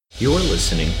You're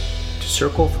listening to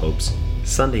Circle of Hope's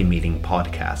Sunday Meeting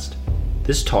podcast.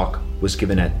 This talk was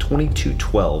given at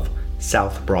 2212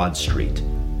 South Broad Street.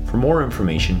 For more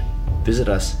information, visit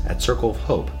us at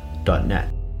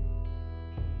circleofhope.net.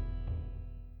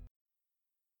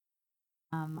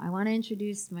 I want to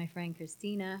introduce my friend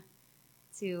Christina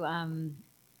to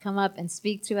come up and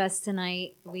speak to us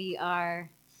tonight. Let's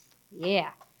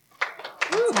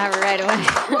have her right away.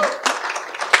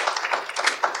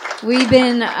 We've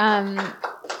been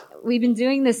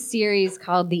doing this series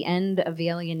called The End of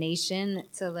Alienation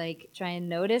to try and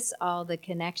notice all the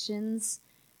connections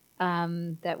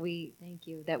that we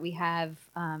have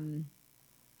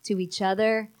to each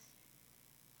other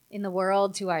in the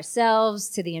world, to ourselves,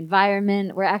 to the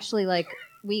environment. We're actually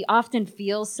we often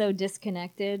feel so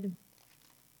disconnected,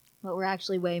 but we're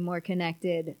actually way more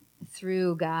connected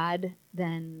through God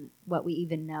than what we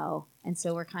even know. And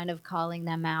so we're kind of calling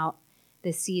them out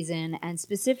this season and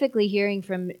specifically hearing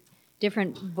from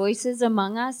different voices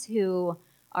among us who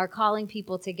are calling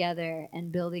people together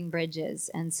and building bridges.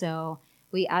 And so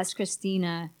we asked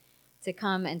Christina to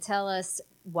come and tell us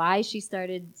why she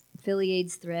started Philly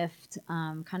AIDS Thrift,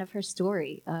 kind of her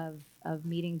story of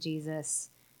meeting Jesus.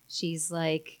 She's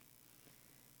like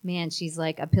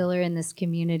a pillar in this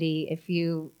community.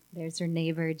 There's her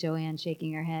neighbor, Joanne,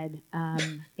 shaking her head.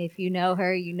 If you know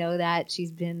her, you know that.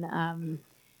 She's been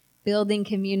building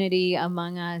community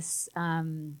among us.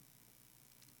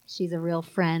 She's a real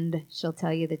friend. She'll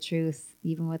tell you the truth,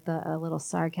 even with a little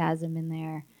sarcasm in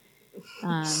there.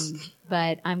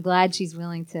 But I'm glad she's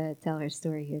willing to tell her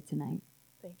story here tonight.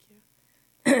 Thank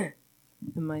you.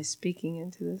 Am I speaking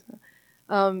into this?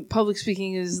 Public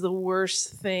speaking is the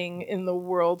worst thing in the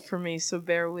world for me, so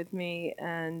bear with me.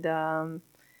 And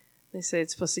they say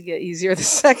it's supposed to get easier the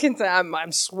second time.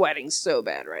 I'm sweating so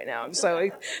bad right now. I'm so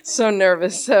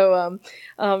nervous. So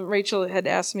Rachel had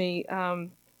asked me,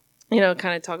 kind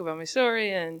of talk about my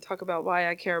story and talk about why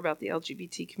I care about the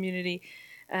LGBT community.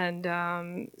 And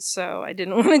so I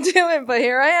didn't want to do it, but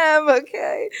here I am,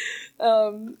 okay?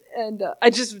 I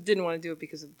just didn't want to do it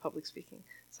because of the public speaking.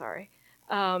 Sorry.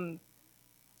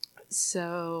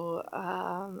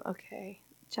 Okay.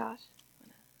 Josh?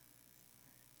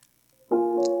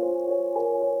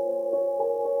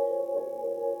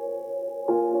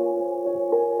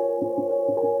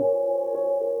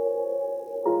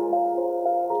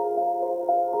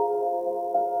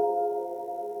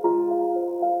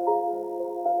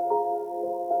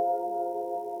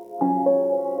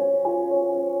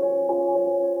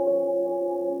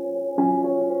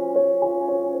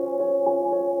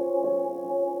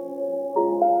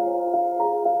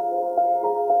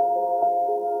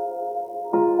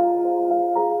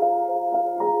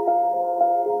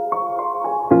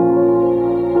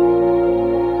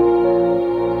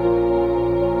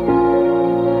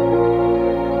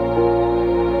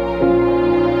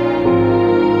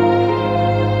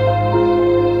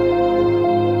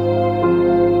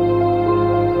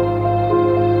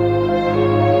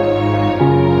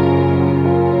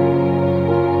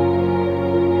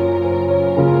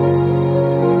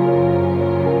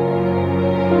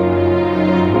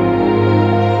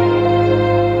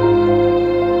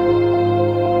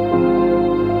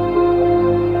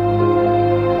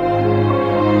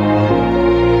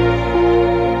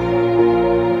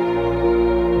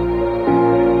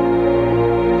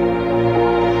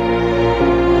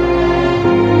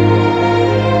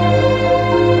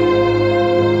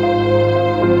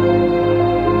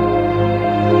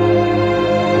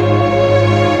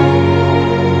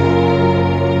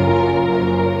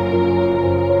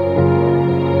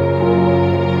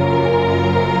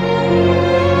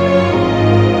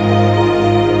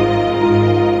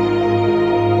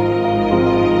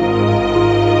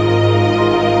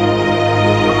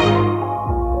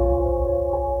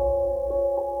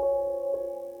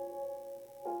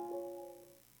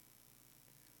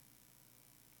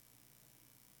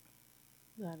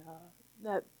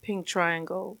 That pink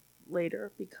triangle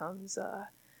later becomes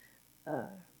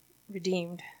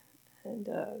redeemed and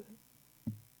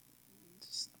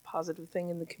just a positive thing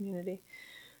in the community.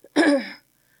 I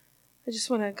just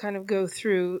want to kind of go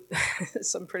through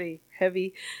some pretty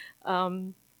heavy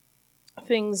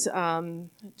things. I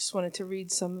just wanted to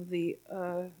read some of the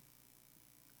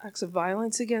acts of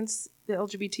violence against the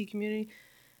LGBT community.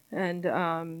 And,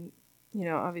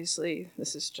 obviously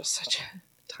this is just such a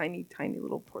tiny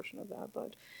little portion of that.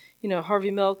 But,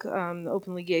 Harvey Milk, the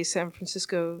openly gay San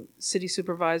Francisco city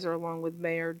supervisor, along with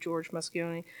Mayor George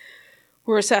Moscone,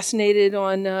 were assassinated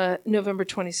on November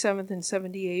 27th in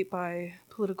 1978 by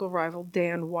political rival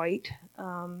Dan White,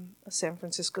 a San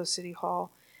Francisco City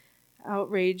Hall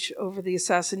outrage over the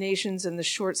assassinations and the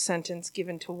short sentence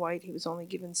given to White, he was only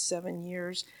given 7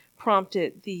 years,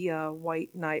 prompted the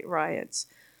White Night riots.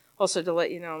 Also, to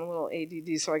let you know, I'm a little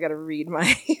ADD, so I got to read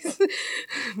my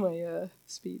my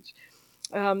speech.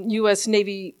 U.S.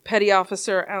 Navy Petty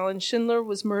Officer Alan Schindler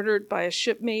was murdered by a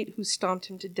shipmate who stomped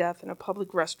him to death in a public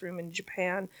restroom in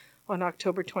Japan on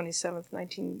October 27,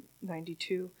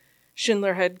 1992.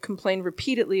 Schindler had complained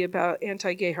repeatedly about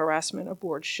anti-gay harassment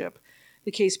aboard ship.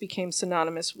 The case became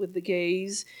synonymous with the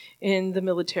gays in the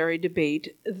military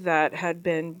debate that had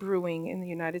been brewing in the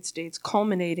United States,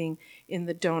 culminating in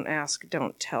the Don't Ask,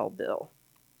 Don't Tell bill.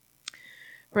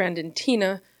 Brandon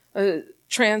Teena, a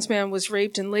trans man, was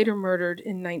raped and later murdered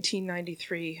in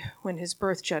 1993 when his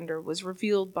birth gender was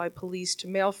revealed by police to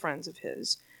male friends of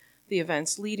his. The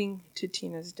events leading to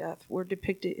Teena's death were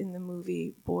depicted in the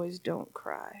movie Boys Don't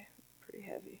Cry. Pretty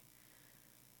heavy.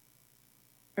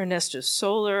 Ernesto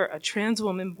Soler, a trans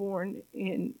woman born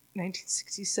in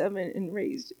 1967 and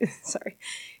raised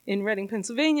in Reading,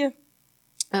 Pennsylvania.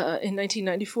 In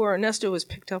 1994, Ernesto was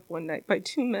picked up one night by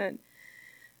two men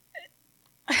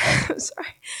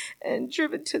and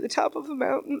driven to the top of a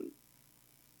mountain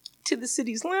to the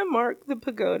city's landmark, the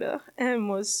pagoda, and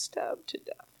was stabbed to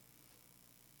death.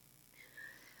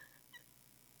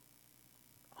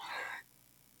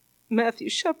 Matthew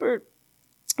Shepard,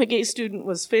 a gay student,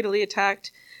 was fatally attacked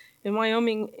in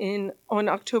Wyoming on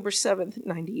October 7th,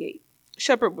 1998.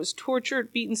 Shepard was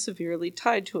tortured, beaten severely,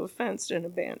 tied to a fence, and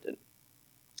abandoned.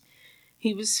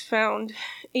 He was found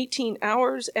 18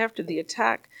 hours after the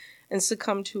attack and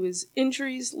succumbed to his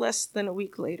injuries less than a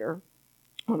week later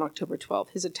on October 12th.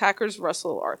 His attackers,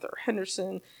 Russell Arthur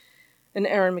Henderson and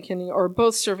Aaron McKinney, are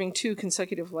both serving 2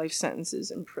 consecutive life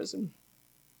sentences in prison.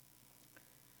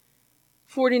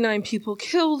 49 people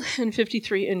killed and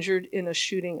 53 injured in a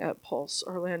shooting at Pulse,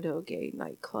 Orlando gay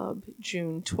nightclub,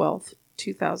 June 12,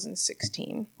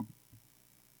 2016.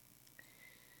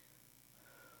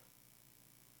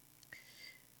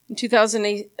 In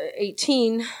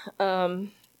 2018,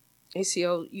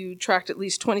 ACLU tracked at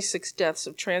least 26 deaths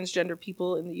of transgender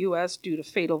people in the U.S. due to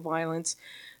fatal violence,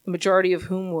 the majority of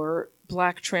whom were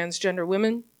Black transgender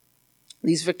women.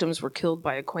 These victims were killed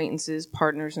by acquaintances,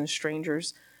 partners, and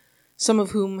strangers, some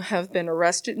of whom have been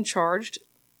arrested and charged,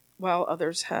 while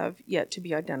others have yet to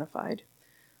be identified.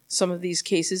 Some of these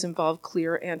cases involve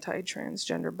clear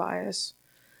anti-transgender bias.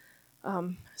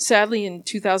 Sadly, in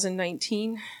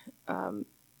 2019,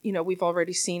 we've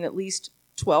already seen at least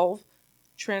 12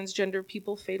 transgender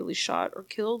people fatally shot or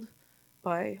killed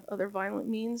by other violent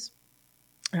means.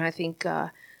 And I think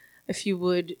if you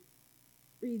would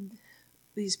read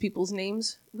these people's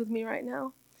names with me right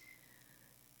now.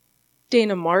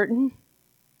 Dana Martin,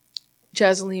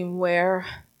 Jasleen Ware,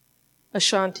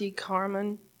 Ashanti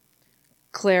Carmen,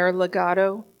 Claire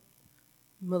Legato,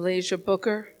 Malaysia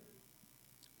Booker,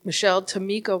 Michelle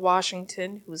Tamika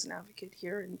Washington, who is an advocate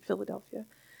here in Philadelphia,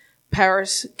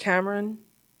 Paris Cameron,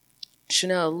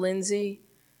 Chanel Lindsay,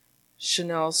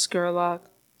 Chanel Skurlock,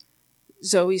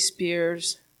 Zoe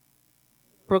Spears,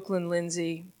 Brooklyn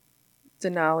Lindsay,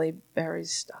 Denali Barry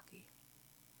Stuckey.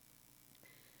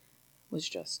 Was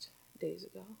just days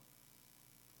ago.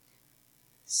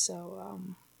 So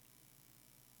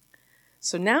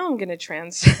now I'm going to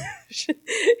transition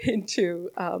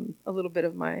into a little bit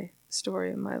of my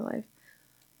story in my life.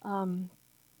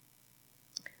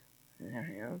 There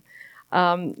I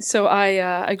am. So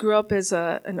I grew up as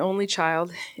an only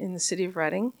child in the city of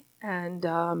Reading, and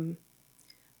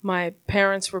my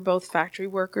parents were both factory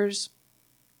workers.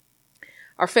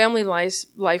 Our family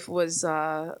life was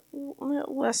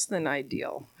less than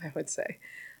ideal, I would say.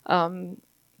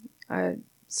 I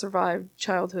survived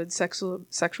childhood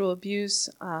sexual abuse.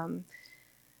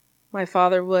 My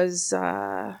father was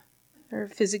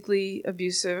physically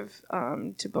abusive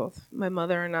to both my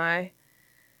mother and I.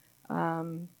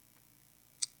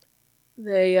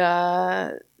 They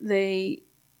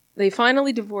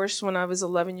finally divorced when I was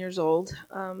 11 years old,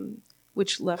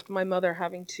 which left my mother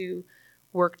having to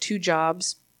work 2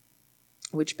 jobs,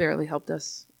 which barely helped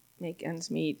us make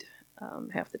ends meet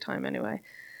half the time anyway.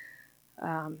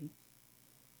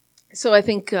 So I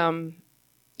think, from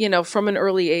an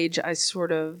early age, I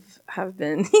sort of have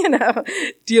been,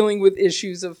 dealing with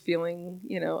issues of feeling,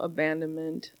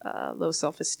 abandonment, low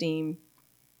self-esteem,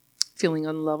 feeling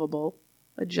unlovable,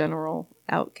 a general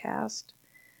outcast.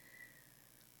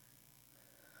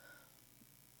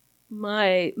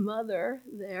 My mother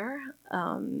there,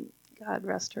 God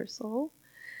rest her soul.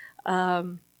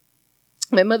 My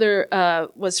mother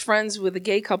was friends with a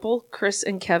gay couple, Chris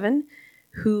and Kevin,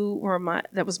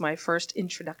 that was my first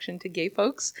introduction to gay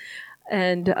folks.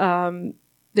 And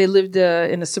They lived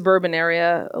in a suburban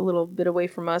area a little bit away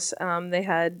from us. They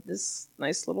had this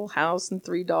nice little house and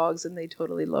 3 dogs, and they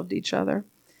totally loved each other.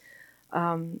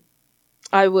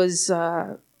 I was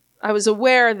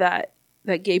aware that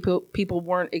gay people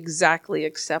weren't exactly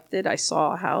accepted. I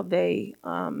saw how they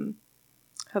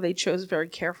chose very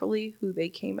carefully who they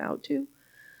came out to.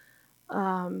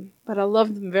 But I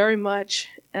loved them very much,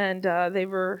 and they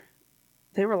were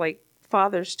like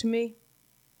fathers to me.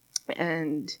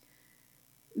 And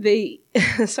they,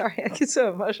 sorry, I get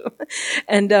so emotional.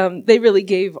 And they really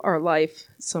gave our life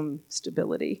some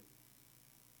stability.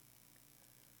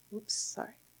 Oops,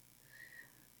 sorry.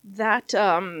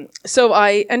 So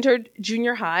I entered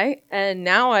junior high, and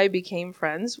now I became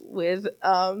friends with,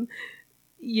 I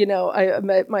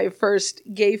met my first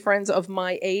gay friends of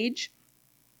my age,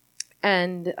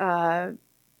 and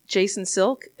Jason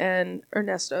Silk and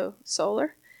Ernesto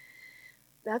Soler.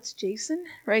 That's Jason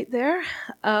right there.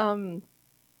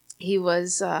 He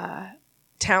was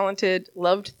talented,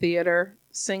 loved theater,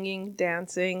 singing,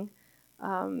 dancing,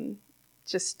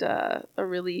 just a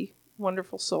really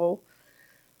wonderful soul.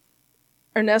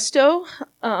 Ernesto,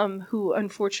 who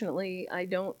unfortunately I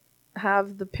don't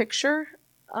have the picture.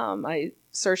 I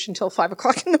searched until 5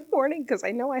 o'clock in the morning because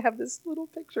I know I have this little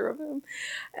picture of him,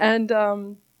 and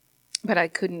but I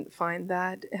couldn't find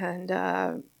that.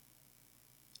 And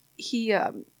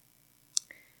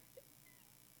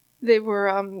they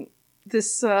were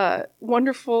this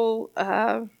wonderful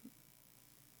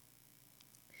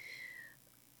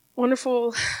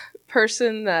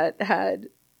person that had,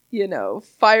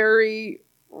 fiery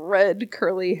red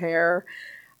curly hair.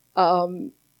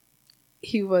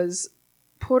 He was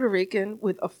Puerto Rican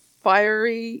with a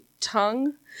fiery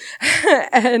tongue,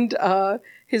 and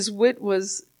his wit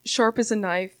was sharp as a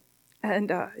knife,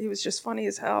 and he was just funny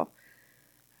as hell.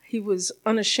 He was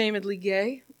unashamedly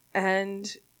gay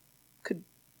and could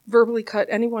verbally cut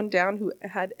anyone down who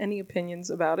had any opinions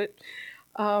about it.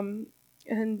 And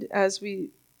as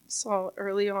we saw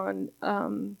early on,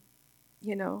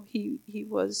 he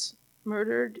was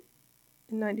murdered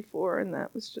in 1994, and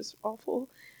that was just awful.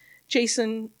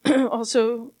 Jason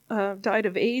also died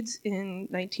of AIDS in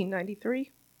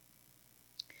 1993.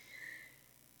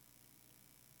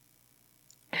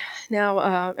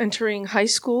 Now, entering high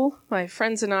school, my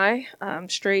friends and I,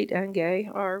 straight and gay,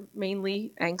 are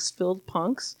mainly angst-filled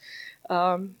punks.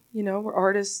 We're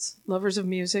artists, lovers of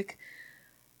music.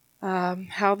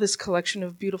 How this collection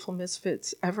of beautiful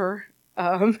misfits ever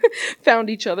found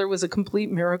each other was a complete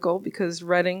miracle, because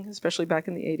Reading, especially back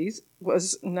in the 80s,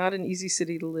 was not an easy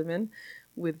city to live in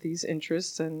with these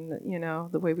interests and,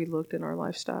 the way we looked in our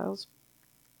lifestyles.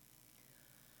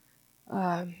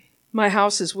 My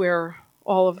house is where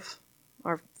all of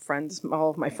my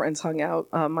friends hung out.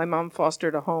 My mom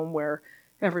fostered a home where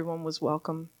everyone was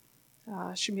welcome.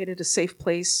 She made it a safe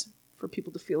place for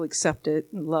people to feel accepted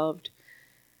and loved.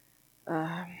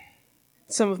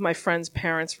 Some of my friends'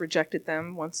 parents rejected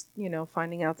them once,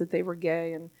 finding out that they were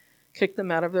gay, and kicked them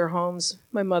out of their homes.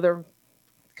 My mother,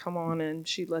 come on, and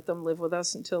she let them live with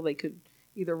us until they could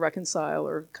either reconcile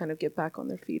or kind of get back on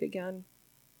their feet again.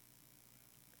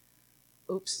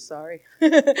 Oops, sorry.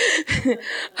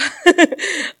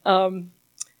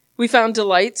 We found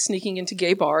delight sneaking into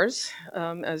gay bars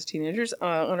as teenagers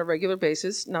on a regular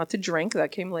basis, not to drink,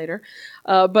 that came later,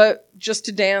 but just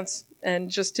to dance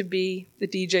and just to be the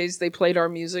DJs. They played our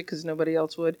music because nobody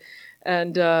else would,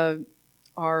 and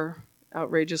our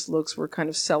outrageous looks were kind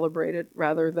of celebrated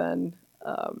rather than,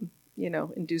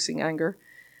 inducing anger.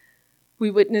 We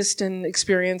witnessed and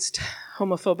experienced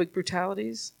homophobic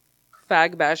brutalities.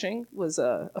 Fag bashing was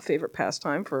a favorite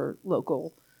pastime for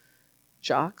local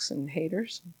jocks and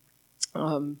haters.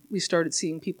 We started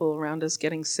seeing people around us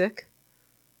getting sick.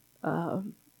 The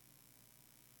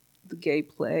gay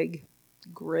plague,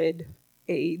 GRID,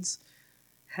 AIDS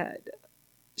had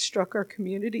struck our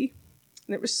community.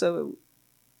 And there was so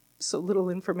little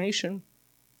information.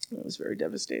 It was very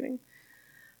devastating.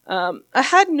 I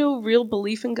had no real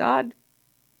belief in God.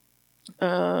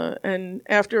 And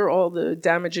after all the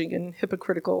damaging and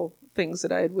hypocritical things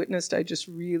that I had witnessed, I just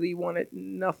really wanted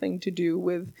nothing to do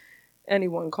with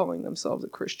anyone calling themselves a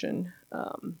Christian.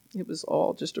 It was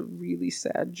all just a really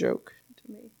sad joke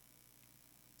to me.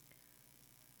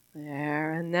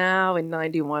 There, and now in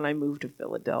 91, I moved to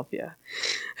Philadelphia.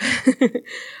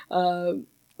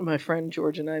 My friend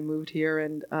George and I moved here,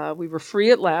 and we were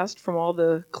free at last from all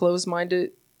the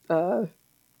closed-minded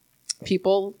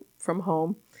people from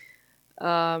home.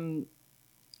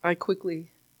 I quickly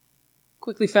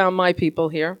found my people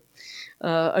here,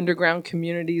 underground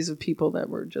communities of people that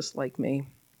were just like me.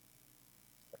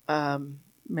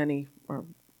 Many are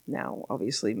now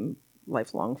obviously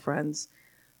lifelong friends.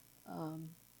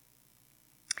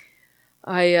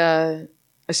 I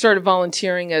started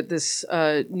volunteering at this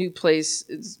new place.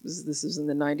 This is in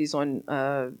the 90s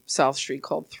on South Street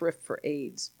called Thrift for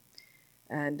AIDS.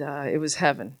 And it was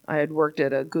heaven. I had worked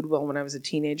at a Goodwill when I was a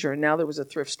teenager, and now there was a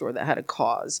thrift store that had a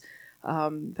cause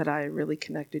that I really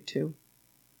connected to.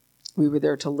 We were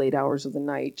there till late hours of the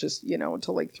night, just,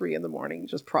 until like 3 a.m,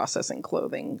 just processing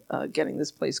clothing, getting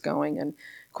this place going. And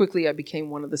quickly I became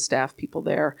one of the staff people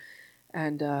there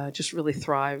and just really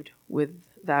thrived with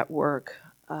that work.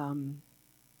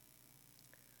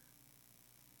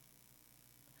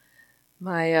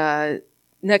 My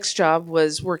next job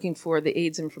was working for the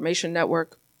AIDS Information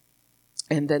Network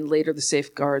and then later the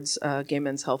Safeguards Gay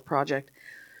Men's Health Project.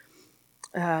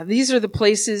 These are the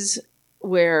places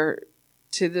where,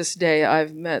 to this day,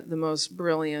 I've met the most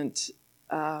brilliant,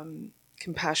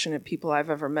 compassionate people I've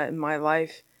ever met in my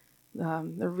life.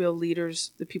 They're real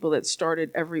leaders, the people that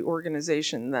started every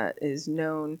organization that is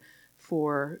known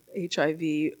for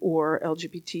HIV or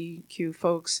LGBTQ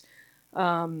folks.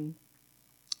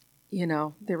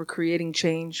 They were creating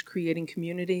change, creating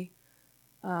community.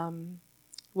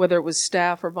 Whether it was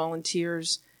staff or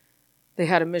volunteers, they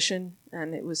had a mission,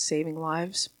 and it was saving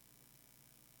lives.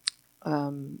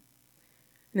 And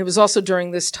it was also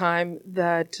during this time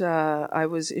that I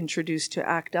was introduced to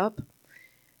ACT UP,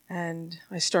 and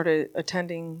I started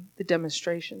attending the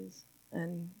demonstrations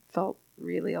and felt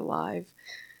really alive.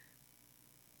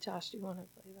 Josh, do you want to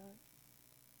play that?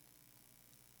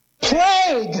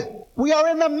 Plague! We are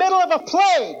in the middle of a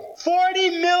plague!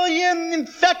 40 million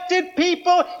infected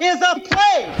people is a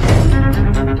plague!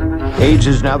 AIDS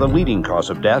is now the leading cause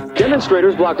of death.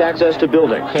 Demonstrators blocked access to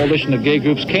buildings. Coalition of gay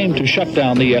groups came to shut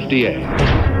down the FDA.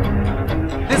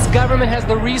 This government has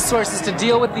the resources to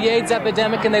deal with the AIDS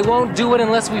epidemic, and they won't do it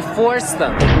unless we force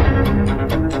them.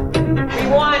 We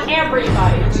want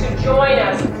everybody to join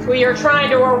us. We are trying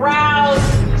to arouse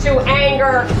to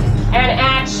anger and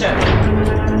action.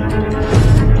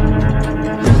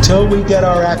 Until we get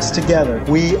our acts together,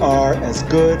 we are as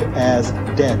good as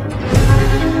dead.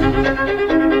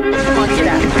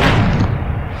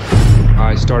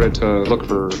 I started to look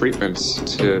for treatments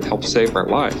to help save my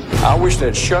life. I wish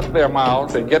they'd shut their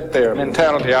mouths and get their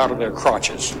mentality out of their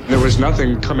crotches. There was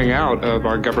nothing coming out of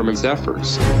our government's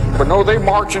efforts. But no, they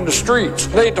march in the streets.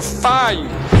 They defy you.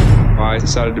 I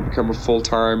decided to become a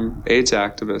full-time AIDS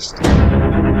activist.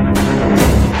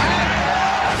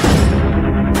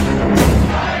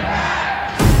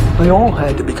 They all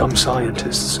had to become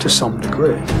scientists to some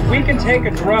degree. We can take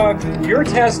a drug, your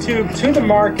test tube, to the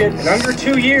market in under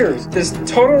 2 years. This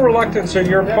total reluctance on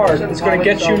your part is going to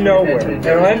get you nowhere.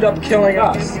 It'll end up killing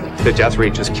us. The death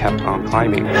rate just kept on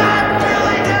climbing.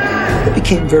 It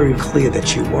became very clear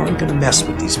that you weren't going to mess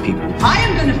with these people. I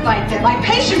am going to fight them. My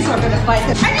patients are going to fight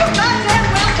them. And you goddamn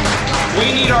welcome.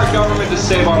 We need our government to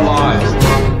save our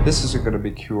lives. This isn't going to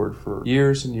be cured for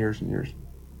years and years and years.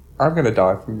 I'm going to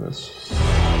die from this.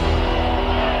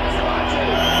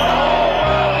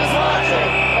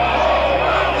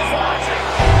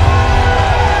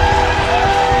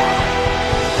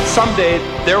 Someday,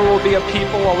 there will be a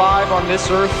people alive on this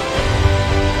earth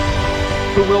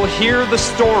who will hear the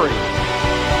story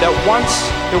that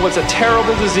once there was a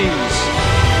terrible disease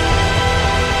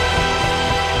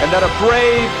and that a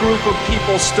brave group of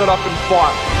people stood up and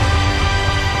fought,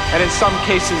 and in some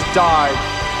cases died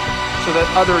so that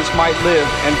others might live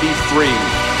and be free.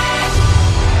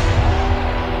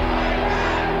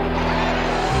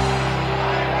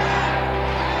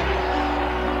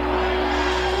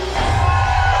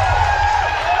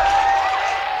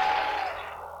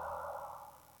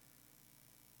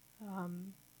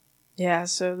 Yeah,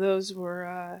 so those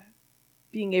were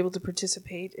being able to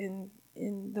participate in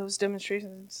those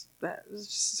demonstrations. That was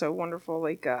just so wonderful,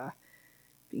 like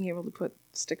being able to put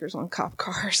stickers on cop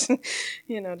cars,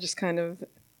 just kind of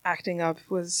acting up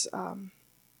was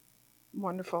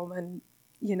wonderful. And,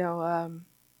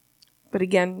 but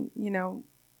again,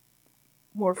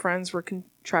 more friends were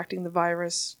contracting the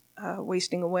virus,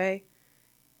 wasting away,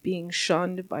 being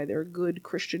shunned by their good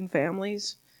Christian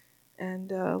families,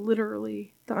 and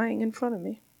literally dying in front of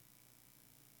me.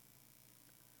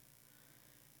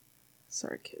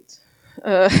 Sorry, kids.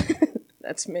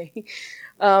 That's me.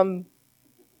 And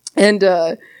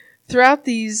throughout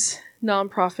these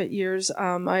nonprofit years,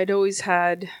 I'd always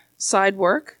had side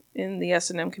work in the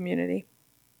S&M community.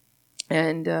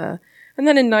 And then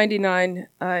in 99,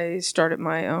 I started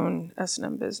my own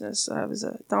S&M business. I was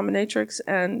a dominatrix,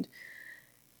 and,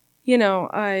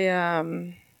 I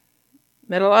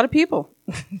met a lot of people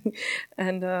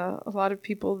and a lot of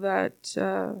people that,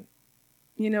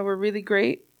 were really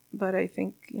great but I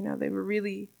think, they were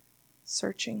really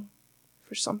searching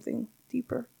for something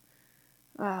deeper.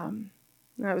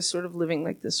 I was sort of living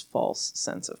like this false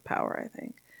sense of power, I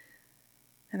think.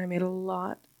 And I made a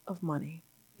lot of money.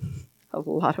 A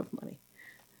lot of money.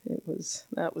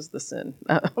 That was the sin.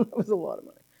 That was a lot of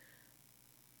money.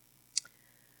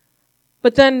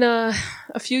 But then a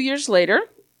few years later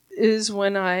is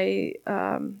when I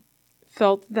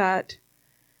felt that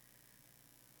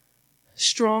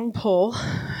strong pull,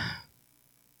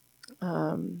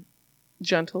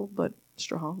 gentle but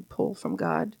strong pull from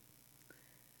God.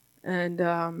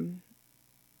 And,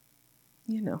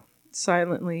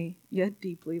 silently yet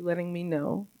deeply letting me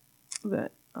know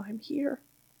that I'm here.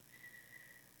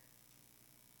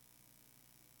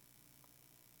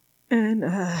 And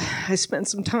I spent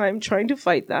some time trying to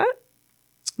fight that,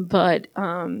 but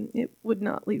it would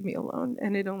not leave me alone,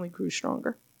 and it only grew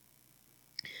stronger.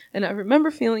 And I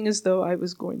remember feeling as though I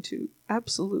was going to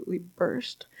absolutely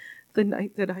burst the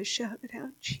night that I shouted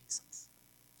out, Jesus,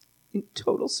 in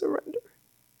total surrender.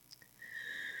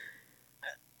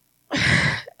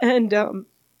 And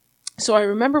so I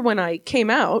remember when I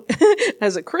came out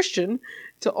as a Christian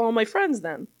to all my friends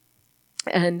then.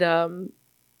 And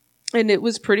it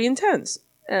was pretty intense.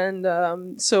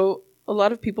 And so a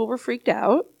lot of people were freaked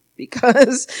out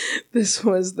because this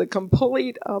was the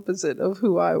complete opposite of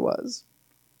who I was.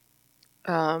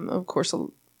 Of course,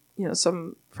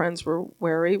 some friends were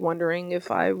wary, wondering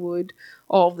if I would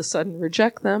all of a sudden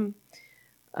reject them.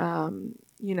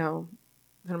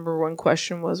 The number one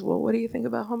question was, well, what do you think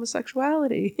about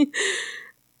homosexuality?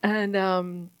 And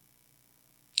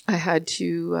I had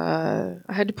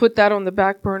to put that on the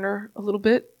back burner a little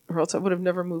bit, or else I would have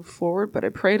never moved forward. But I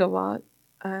prayed a lot,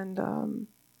 and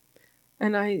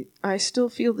I still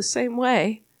feel the same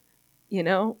way.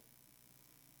 I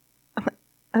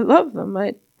love them.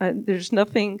 There's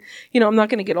nothing, I'm not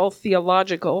going to get all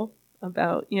theological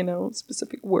about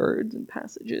specific words and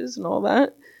passages and all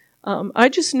that. I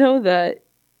just know that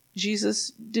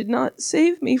Jesus did not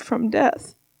save me from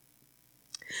death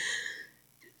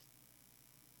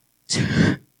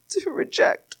to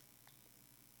reject,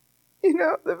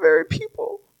 the very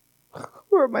people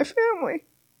who are my family,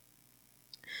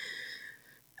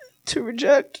 to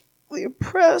reject the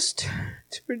oppressed,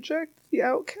 to reject the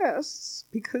outcasts,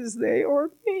 because they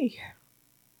are me.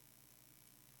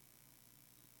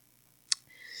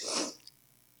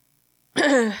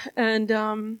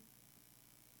 And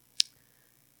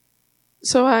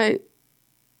so I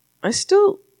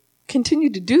still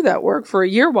continued to do that work for a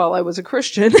year while I was a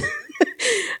Christian.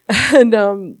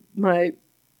 And my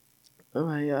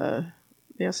the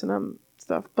S&M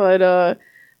stuff. But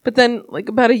then, like,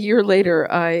 about a year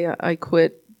later, I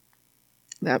quit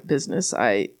that business.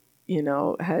 I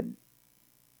had,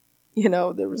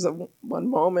 there was one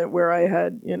moment where I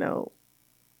had,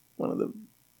 one of the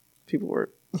people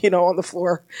were, on the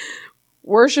floor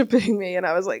worshiping me, and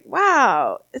I was like,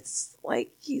 wow, it's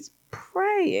like he's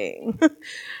praying.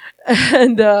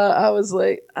 And I was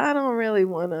like, I don't really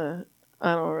want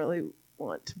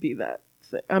to be that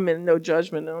thing. I mean, no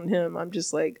judgment on him. I'm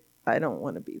just like, I don't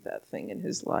want to be that thing in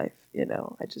his life,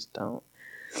 I just don't.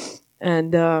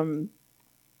 And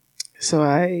so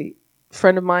a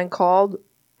friend of mine called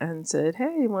and said,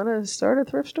 hey, you want to start a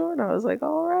thrift store? And I was like,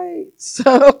 all right.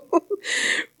 So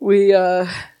we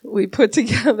put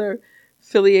together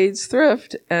Philly AIDS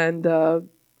Thrift, and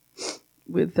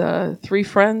with 3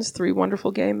 friends, 3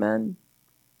 wonderful gay men.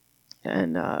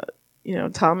 And,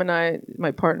 Tom and I,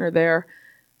 my partner there,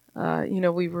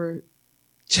 we were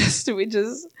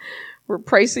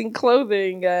pricing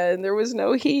clothing, and there was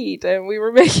no heat, and we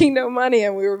were making no money,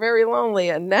 and we were very lonely.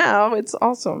 And now it's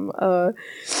awesome.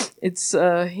 It's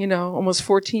almost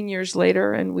 14 years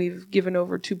later, and we've given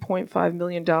over $2.5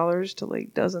 million to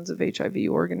like dozens of HIV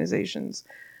organizations.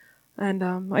 And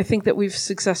I think that we've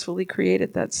successfully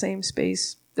created that same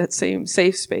space, that same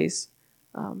safe space,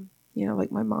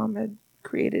 like my mom had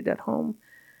created at home,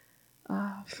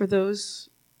 for those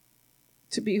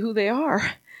to be who they are,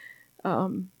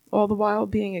 all the while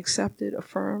being accepted,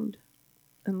 affirmed,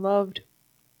 and loved.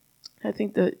 I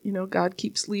think that, God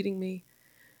keeps leading me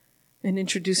and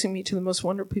introducing me to the most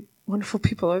wonderful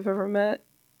people I've ever met.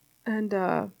 And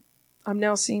I'm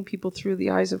now seeing people through the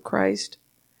eyes of Christ.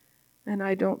 And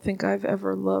I don't think I've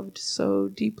ever loved so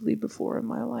deeply before in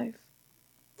my life.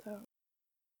 So.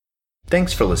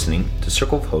 Thanks for listening to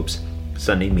Circle of Hope's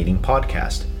Sunday Meeting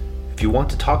Podcast. If you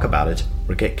want to talk about it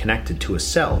or get connected to a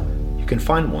cell, you can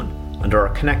find one under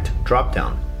our Connect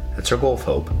dropdown at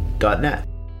circleofhope.net.